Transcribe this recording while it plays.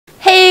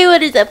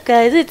what is up,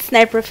 guys? It's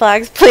Sniper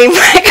Fox playing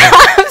Black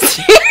Ops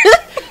 2.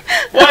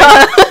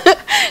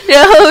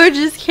 No, we're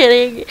just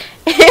kidding.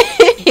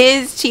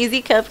 His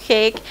Cheesy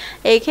Cupcake,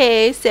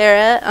 aka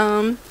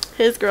Sarah,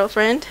 his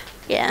girlfriend.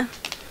 Yeah.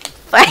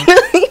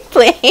 Finally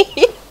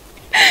playing.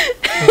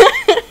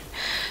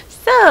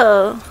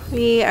 So,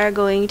 we are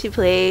going to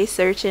play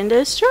Search and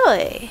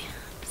Destroy.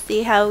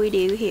 See how we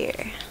do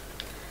here.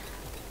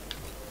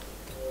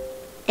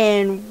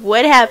 And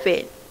what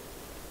happened?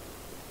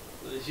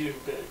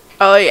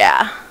 Oh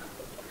yeah.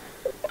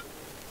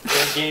 We're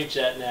in game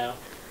chat now.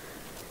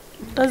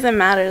 Doesn't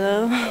matter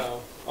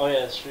though. Oh yeah,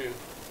 that's true.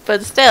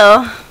 But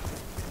still.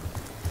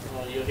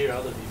 Well, you'll hear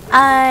other people.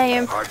 I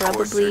am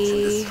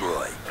probably.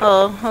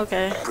 Oh,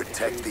 okay.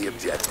 Protect the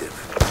objective.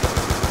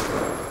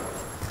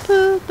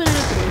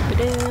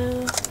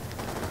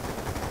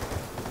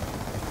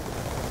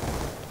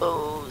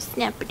 Oh,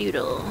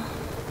 snap-a-doodle.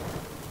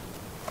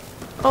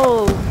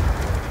 Oh.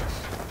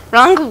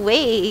 Wrong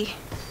way.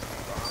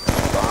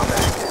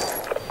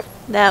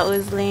 That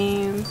was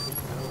lame.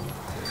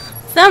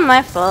 It's not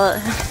my fault.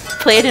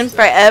 Played him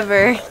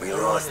forever. We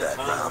lost that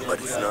round, but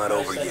it's not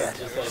over yet.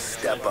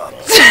 Step up.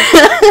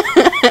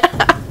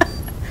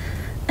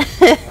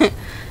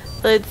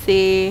 Let's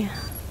see.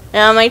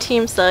 Yeah, my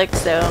team sucks,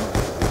 so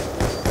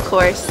of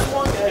course.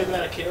 One guy who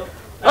got a kill.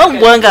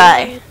 Oh, one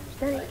guy.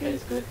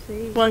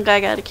 One guy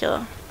got a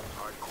kill.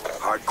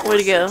 Way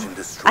to go.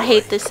 I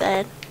hate this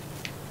ad.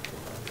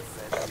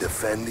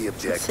 Defend the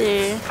objective. Let's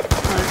see.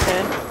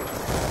 Okay.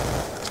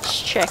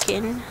 Just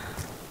checking.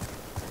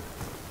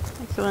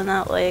 Going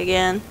that way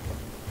again.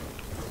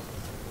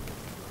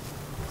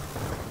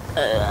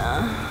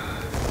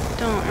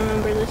 Don't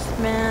remember this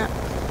map.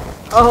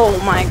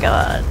 Oh my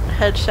god.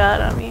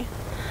 Headshot on me.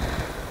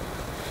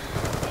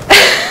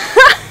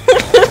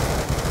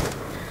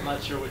 I'm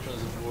not sure which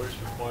one's worse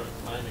before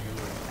mine or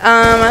yours.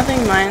 I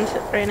think mine's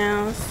right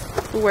now is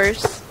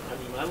worse. I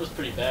mean, mine was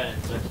pretty bad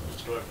in Search and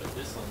Destroy, but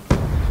this one,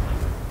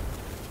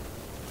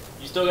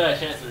 you still got a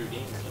chance to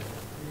redeem yourself.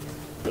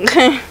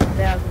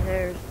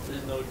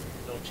 There's no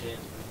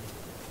chance.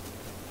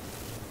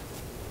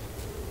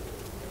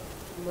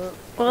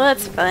 Well,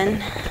 that's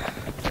fun.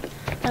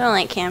 I don't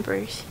like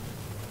campers.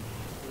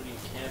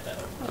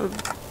 Call of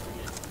Duty camp out.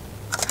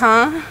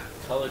 Huh?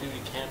 Call of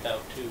Duty camp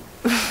out too.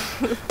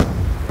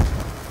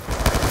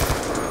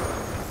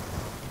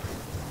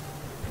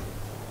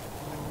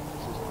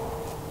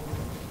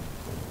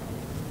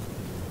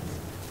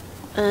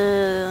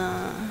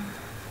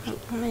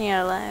 How many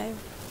are alive?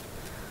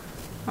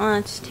 Oh,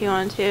 it's 2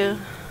 on 2. 2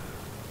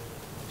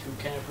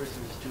 campers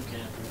versus 2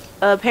 campers.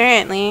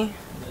 Apparently.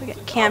 We It's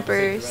got the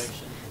campers. opposite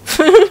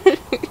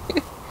direction.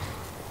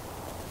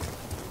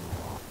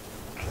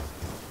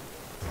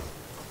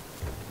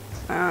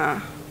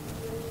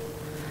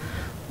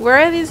 Where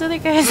are these other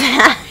guys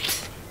at?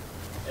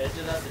 They just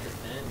have to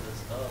defend the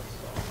stuff,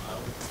 so I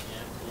would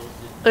camp close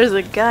it. There's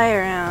a guy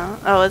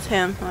around. Oh, it's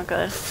him.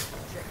 Okay.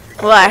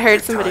 Well, I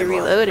heard somebody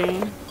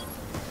reloading.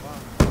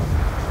 There's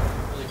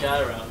a guy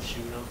around,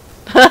 shoot him.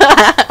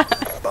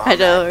 I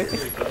know.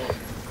 There you go.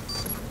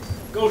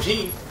 Go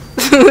team!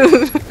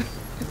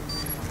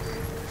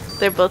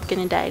 They're both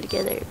gonna die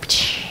together.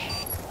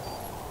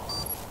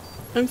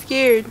 I'm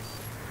scared.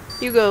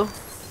 You go.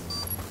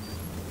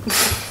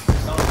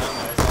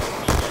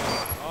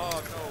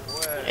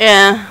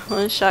 Yeah,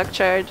 one shock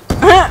charge.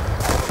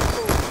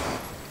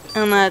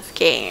 And that's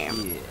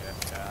game.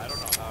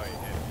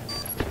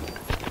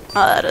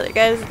 Oh, that other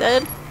guy's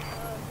dead.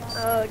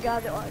 Guy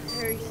that likes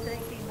Harry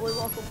Stinky Blue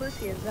Waffle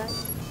Pussy, is that?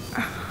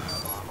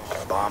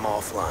 Bomb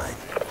offline.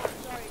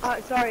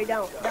 Sorry,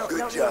 don't.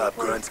 Good job,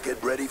 Grunts.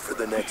 Get ready for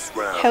the next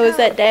round. How was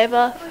that dive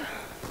off?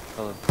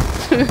 What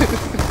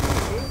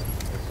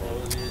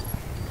was it?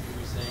 You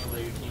were saying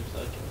about your team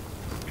sucking?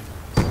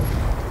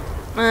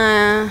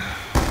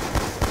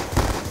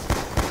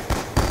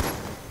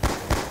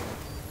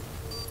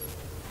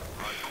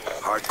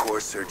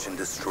 Hardcore search and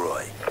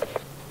destroy.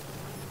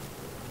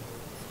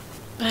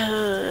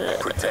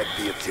 Protect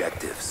the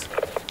objectives.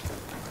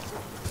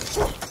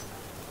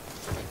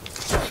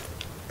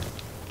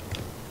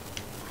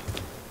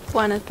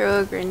 Want to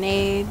throw a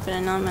grenade, but I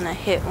know I'm gonna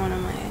hit one of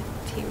my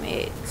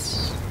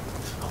teammates.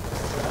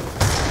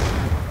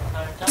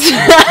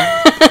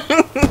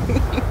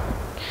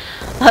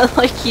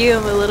 Unlike you,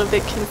 I'm a little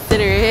bit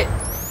considerate.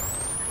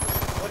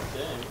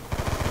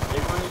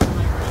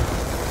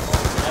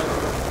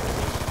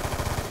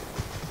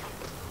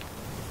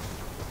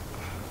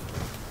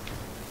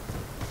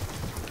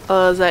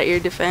 Oh, is that your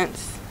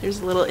defense? There's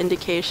a little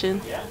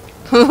indication. Yeah.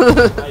 My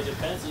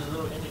defense is a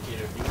little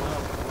indicator. If you want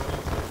to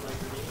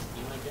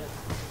you might get.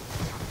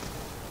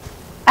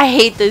 I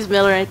hate this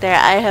middle right there.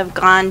 I have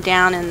gone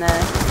down in the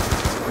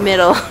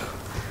middle.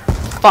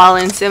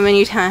 Fallen so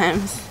many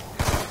times.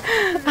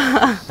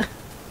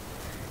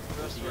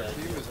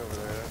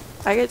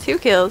 I got 2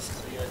 kills.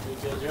 You got 2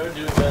 kills. You're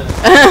doing better.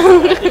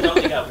 I think I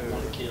only got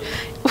 1 kill.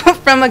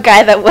 From a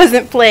guy that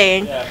wasn't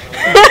playing. Yeah,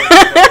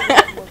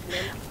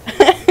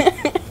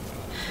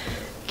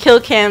 Kill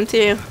cam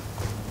too.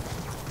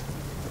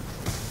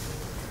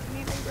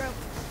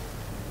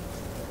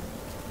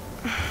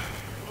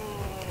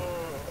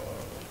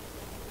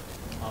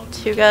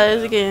 2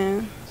 guys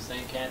again.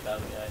 Same camp out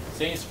guy.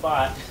 Same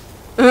spot.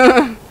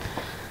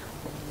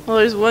 Well,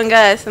 there's 1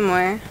 guy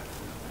somewhere.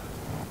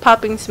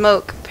 Popping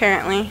smoke,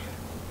 apparently.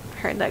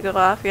 Heard that go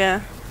off,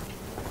 yeah.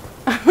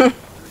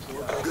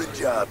 Good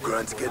job,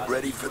 Grunts. Get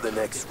ready for the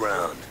next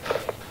round.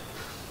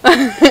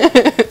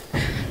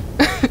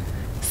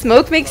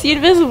 Smoke makes you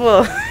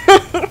invisible.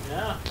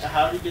 Yeah.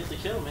 How do you get the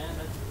kill, man?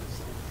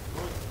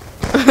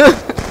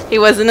 He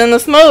wasn't in the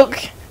smoke.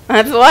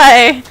 That's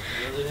why. He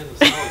wasn't in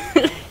the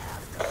smoke.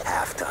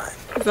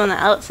 Halftime. He's on the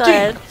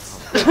outside.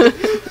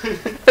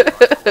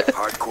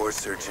 Hardcore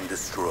search and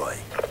destroy.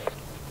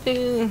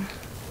 Ooh.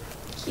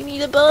 Give me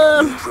the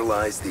bomb.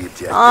 Neutralize the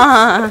objective.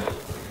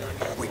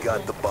 We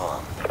got the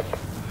bomb.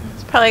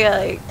 He's probably got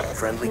like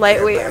Friendly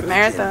lightweight care or package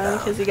marathon inbound.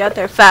 because he got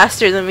there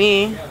faster than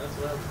me. Yeah, that's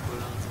what I would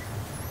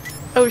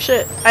put on. Oh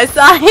shit! I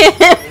saw him. You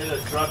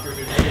just drop your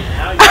grenade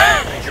and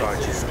now you're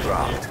Charges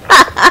dropped.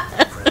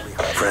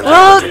 Friendly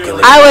Well,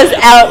 articulation I was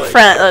out deployed.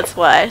 front. That's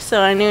why.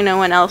 So I knew no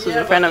one else was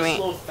in front of the me.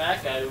 slow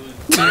fat guy was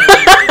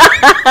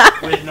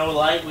with no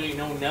lightweight,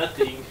 no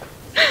nothing.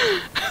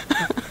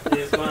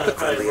 He's gonna try to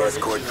Friendly run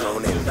escort into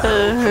drone them. inbound.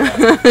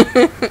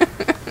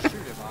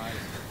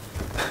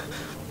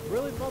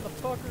 Really,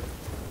 motherfucker?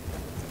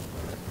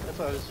 That's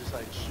why I was just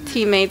like, shoot.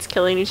 Teammates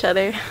killing each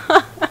other.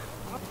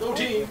 Go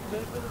team.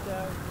 Benefit of the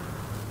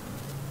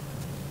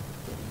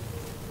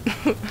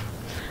doubt.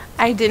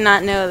 I did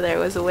not know there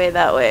was a way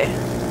that way.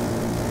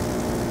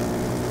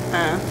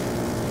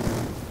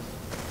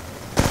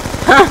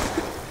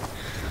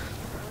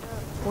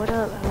 What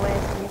up? How are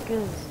you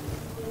good?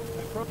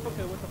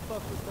 Okay, what the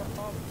fuck was that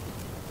problem?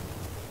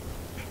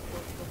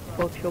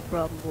 What's your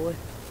problem, boy?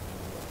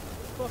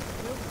 Fuck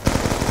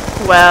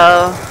you.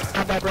 Well,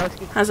 How about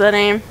broski? how's that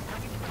aim?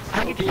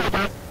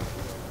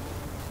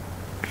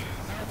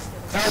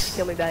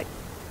 Kill me back.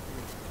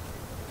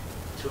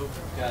 2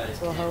 guys.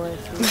 Well, how can't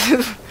is get he?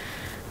 out.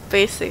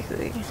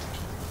 Basically.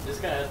 This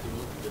guy has to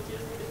move because he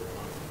has to get the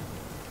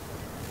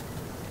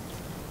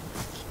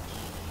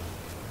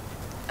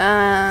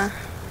bomb.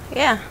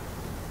 Yeah.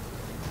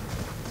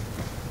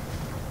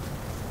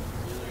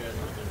 The other guy's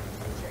not gonna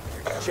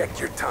move. Check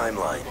your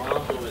timeline.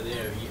 Bomb's over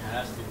there. He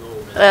has to go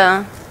over there.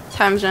 Well,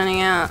 time's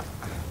running out.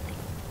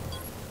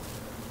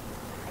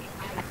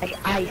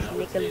 Ay,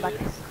 Nickelback.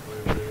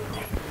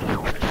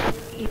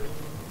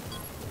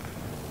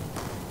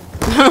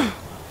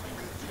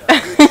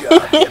 Good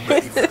job. Get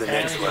ready for the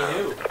next And he round.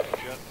 knew.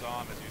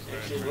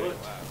 Actually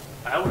looked.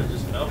 I would have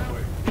just fell for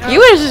it. You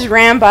would have just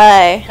ran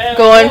by, Hell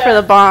going yeah. for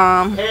the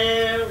bomb,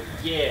 Hell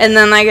yeah. and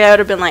then like I would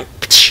have been like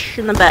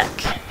in the back.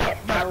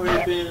 I would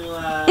have been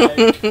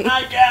like,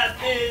 I got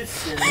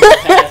this, and then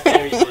passed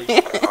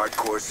everything.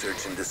 Hardcore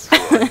search and destroy.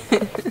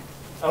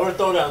 I would have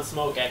thrown down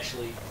smoke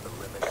actually.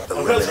 Eliminate I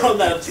would have thrown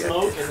the down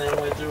smoke objective. and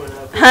then went through and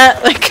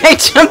out. Like I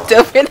jumped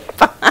over the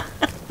bomb.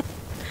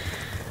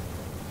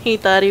 He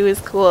thought he was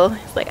cool.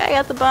 He's like, I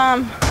got the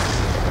bomb.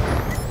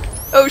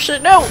 Oh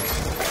shit, no!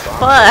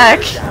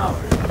 Fuck.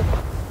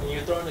 And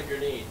you're throwing a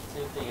grenade.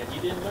 Same thing. And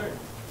you didn't learn.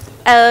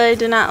 I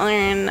did not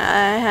learn.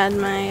 I had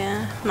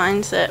my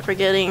mindset for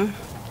getting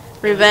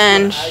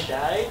revenge. When I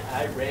died,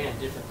 I ran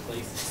different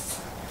places.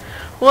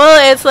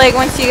 Well, it's like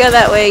once you go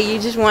that way, you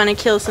just want to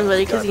kill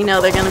somebody because you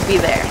know they're gonna be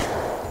there.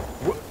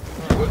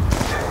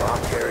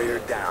 Bomb carrier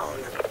down.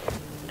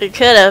 It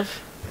could have.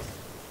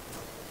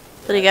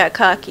 But he got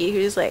cocky. He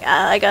was like,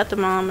 I got the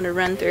bomb, I'm gonna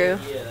run through.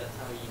 Yeah, that's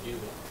how you do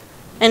it.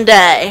 And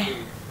die.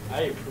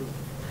 I approve.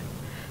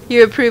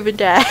 You approve and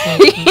die.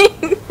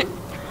 Dying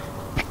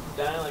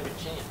like a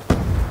champ.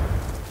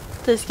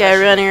 This guy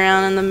running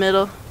around in the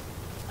middle.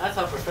 That's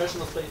how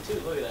professionals play too.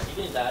 Look at that. He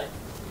didn't die.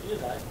 He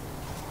didn't die.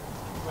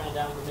 He ran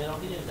down the middle.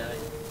 He didn't die.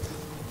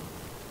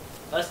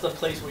 That's the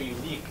place where you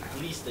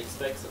least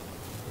expect them.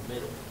 The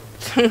middle.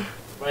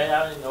 Right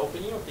out in the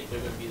open, you don't think they're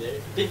going to be there.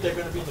 You think they're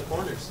going to be in the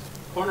corners.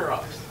 Corner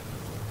ops.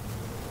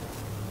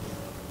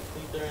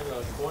 You think they're in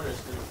the corners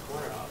because of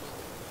corner ops.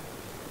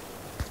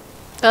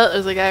 Oh,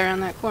 there's a guy around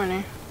that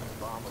corner.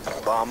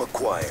 Bomb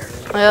acquired.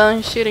 Well,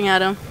 he's shooting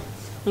at him.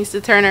 He needs to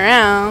turn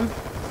around.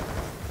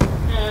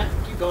 Yeah,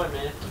 keep going,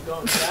 man. Keep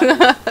going.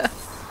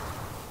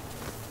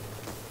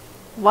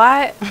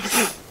 Why?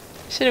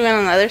 Should have went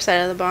on the other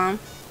side of the bomb.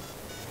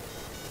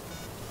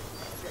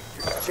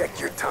 Check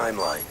your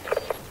timeline.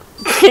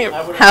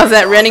 How's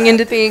that running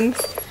into things?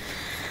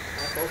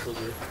 That's also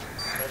good.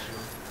 Professional.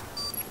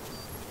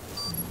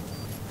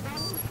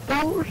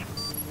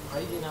 Why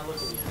is he not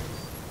looking at you?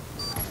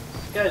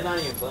 This guy's not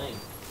even playing.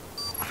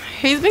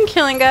 He's been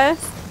killing guys.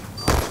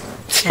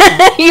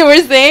 You were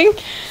saying?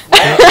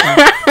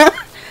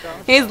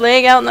 He's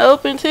laying out in the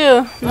open too,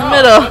 in the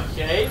middle.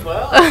 Okay,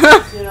 well,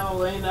 you know,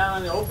 laying down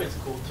in the open's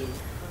cool too.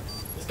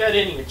 This guy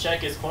didn't even check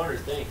his corners.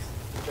 Thanks.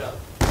 Good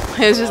job.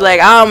 He was just like,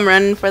 I'm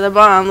running for the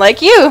bomb,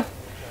 like you.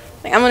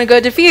 Like, I'm gonna go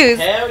defuse.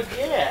 Hell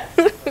yeah.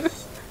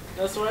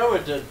 That's what I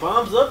would do.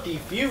 Bombs up,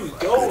 defuse.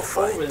 Go Good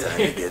fight. over Time to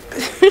there. get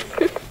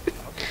paid.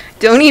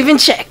 Don't even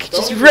check. Don't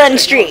Just even run check,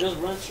 straight. no,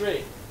 just run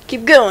straight.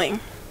 Keep going.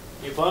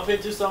 You bump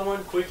into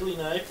someone, quickly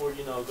knife, or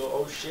you know, go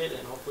oh shit,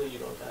 and hopefully you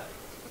don't die.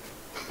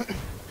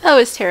 That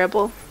was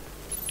terrible.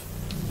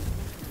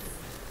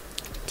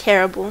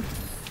 Terrible.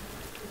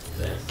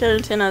 Get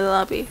into another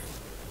lobby.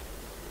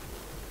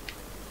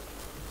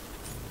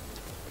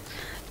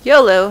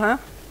 YOLO, huh?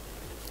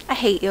 I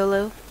hate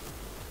YOLO.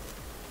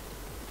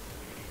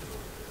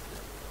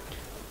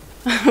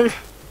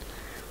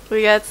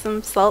 We got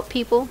some salt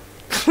people.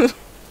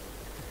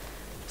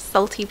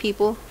 Salty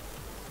people.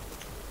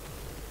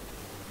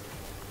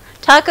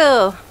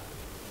 Taco!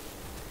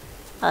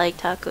 I like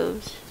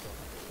tacos.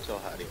 So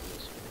hiding in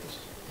this place.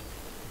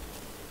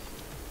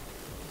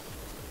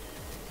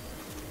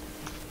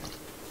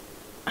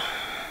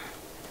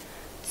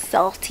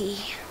 Salty.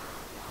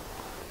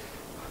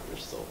 You're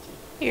salty.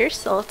 You're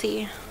salty.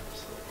 Been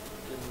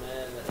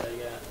mad that I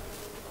got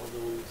all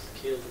those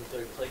kills in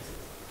third places.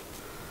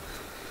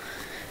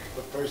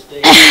 The first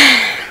day.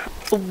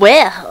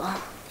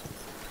 Well.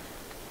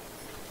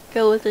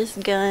 Go with this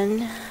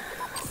gun.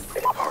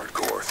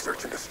 Hardcore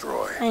search and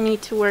destroy. I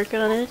need to work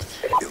on it.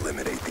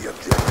 Eliminate the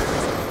objective.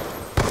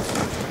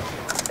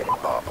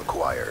 Bomb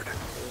acquired.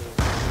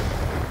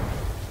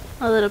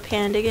 A little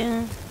panda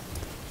again.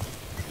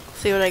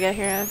 See what I got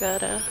here. I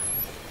got a.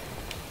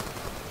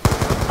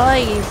 Oh,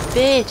 you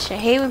bitch. I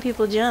hate when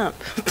people jump.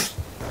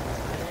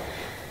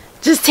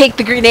 Just take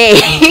the grenade.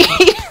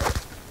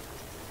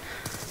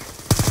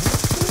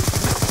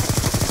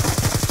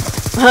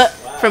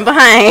 From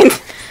behind.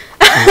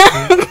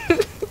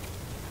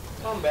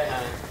 Come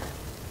behind.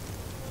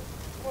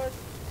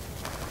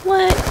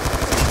 What?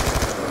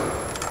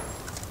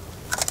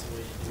 That's the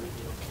way you do it.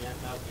 You don't camp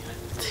out behind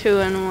the 2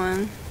 and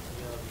 1.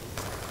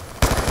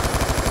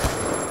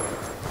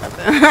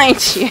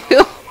 Behind you.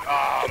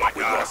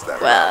 We lost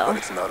that Wow. round, but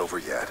it's not over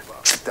yet.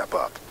 Step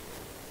up.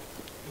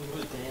 He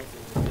was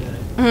dancing. Good.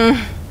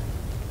 Mm.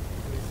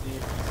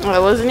 Oh,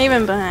 it wasn't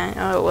even behind.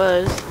 Oh, it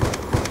was.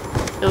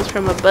 It was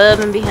from above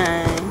and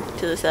behind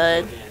to the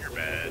side.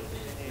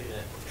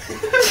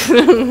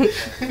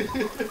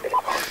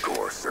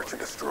 Hardcore search and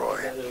destroy.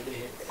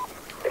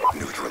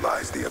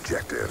 Neutralize the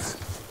objectives.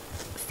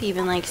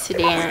 Steven likes to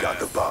We dance. got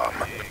the bomb.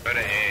 Put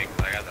an egg.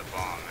 I got the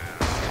bomb,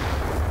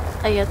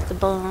 man. I got the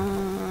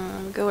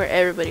bomb. Go where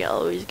everybody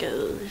always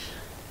goes.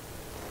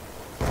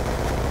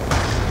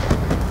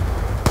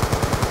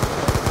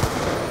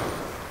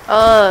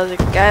 Oh, the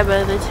guy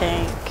by the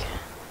tank.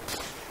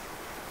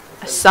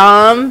 I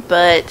saw him,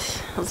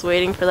 but I was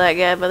waiting for that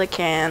guy by the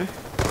can.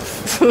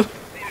 See, We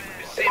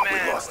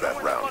man. lost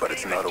that round, but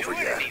it's not over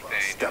yet.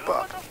 Step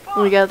up.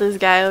 We got this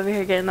guy over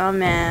here getting all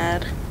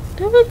mad.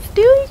 No one's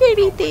doing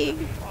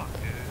anything.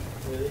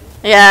 Really?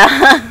 Yeah,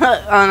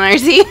 on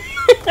RZ.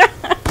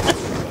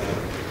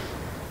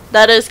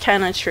 That is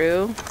kind of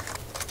true,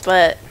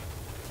 but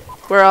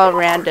we're all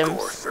randoms.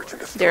 Hardcore search and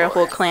destroy. They're a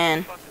whole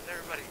clan, What the fuck is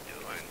everybody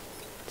doing?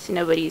 so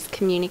nobody's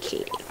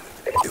communicating.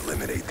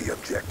 Eliminate the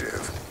objective.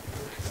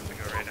 We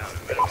go right down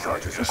the middle.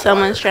 Charges acquired.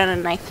 Someone's trying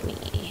to knife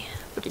me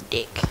with a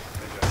dick.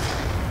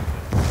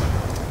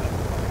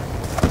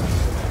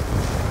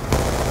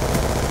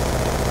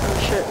 Oh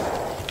shit.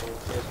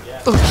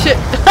 Yeah. Oh shit.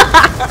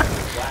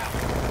 Wow.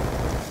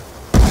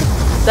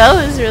 That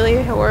was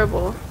really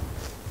horrible.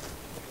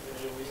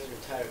 You're gonna waste your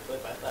entire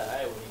clip. I thought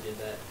I only did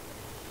that.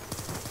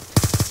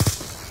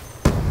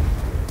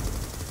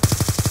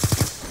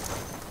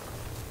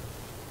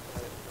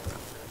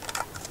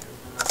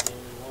 I'm not the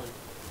only one.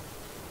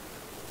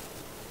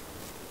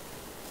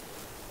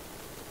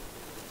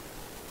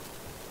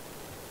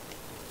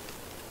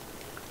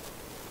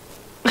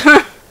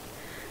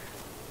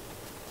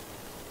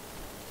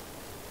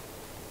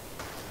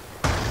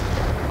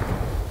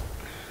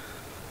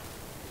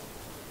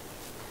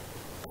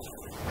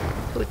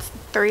 It's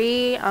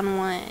 3 on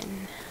 1. This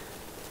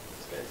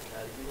guy's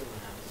gotta be in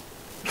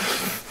the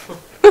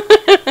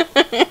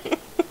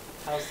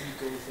house. House he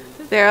goes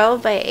in. They're all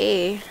by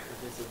A.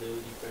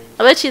 Invisibility frame.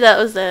 I bet you that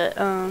was the,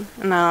 no,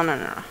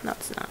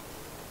 it's not.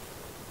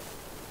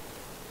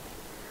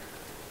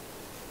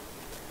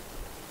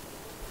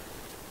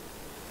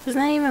 It's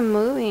not even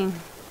moving.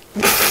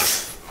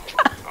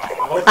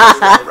 Round,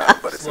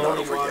 but it's not Slowly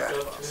over walked yet.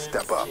 up to him,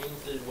 Step up.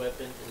 changed his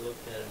weapon, and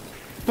looked at him.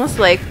 Most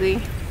likely.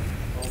 Okay.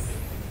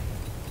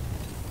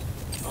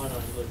 Oh no,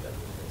 he looked at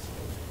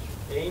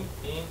me.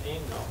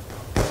 Aim,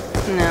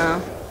 no.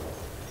 No.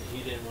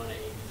 He didn't want to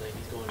aim. He's like,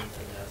 he's going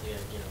inside the house. Yeah,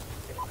 you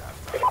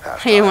know. Half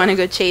I didn't time. want to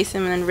go chase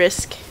him and then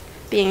risk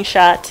being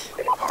shot.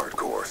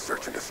 Hardcore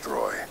search and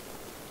destroy.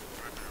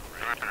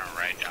 Running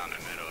right down the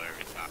middle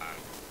every time.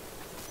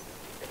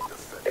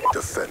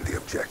 Defend the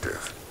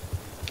objective.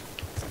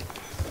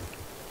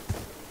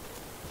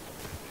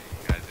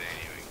 You guys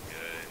ain't even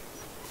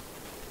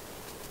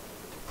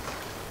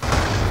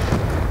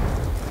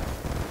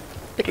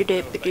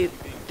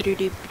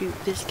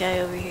good. This guy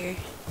over here.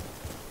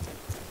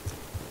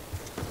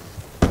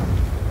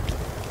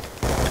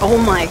 Oh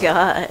my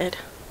god.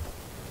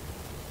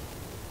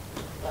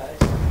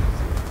 Nice.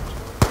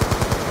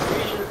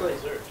 Maybe you should have played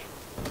Search.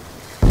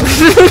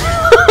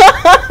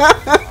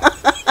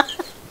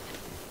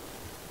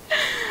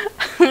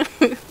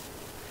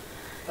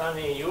 I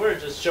mean, you were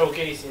just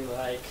showcasing,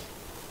 like,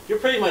 You're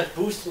pretty much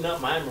boosting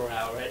up my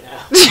morale right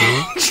now.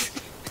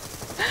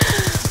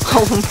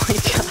 Oh my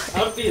god.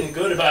 I'm feeling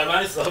good about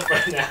myself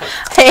right now.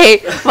 Hey,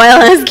 my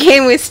last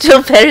game was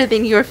still better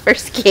than your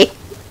first game.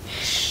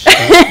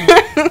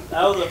 That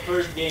was the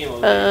first game.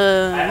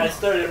 I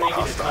started making a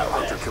Hostile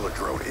comeback. hunter-killer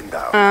drone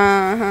inbound.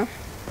 Uh-huh.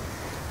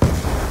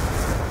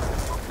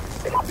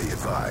 Be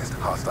advised,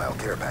 hostile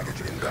care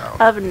package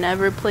inbound. I've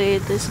never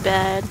played this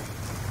bad.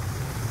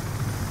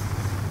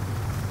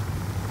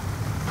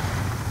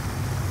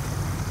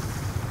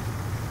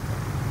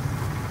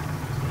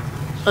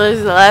 Well, this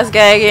is the last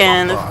guy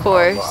again, of Bomb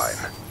course.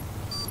 online.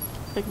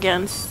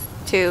 Against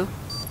 2.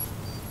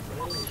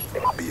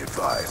 Be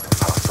advised,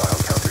 hostile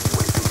counter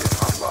UAV is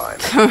online.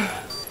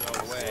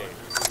 No way.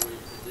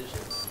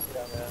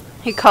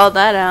 He called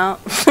that out.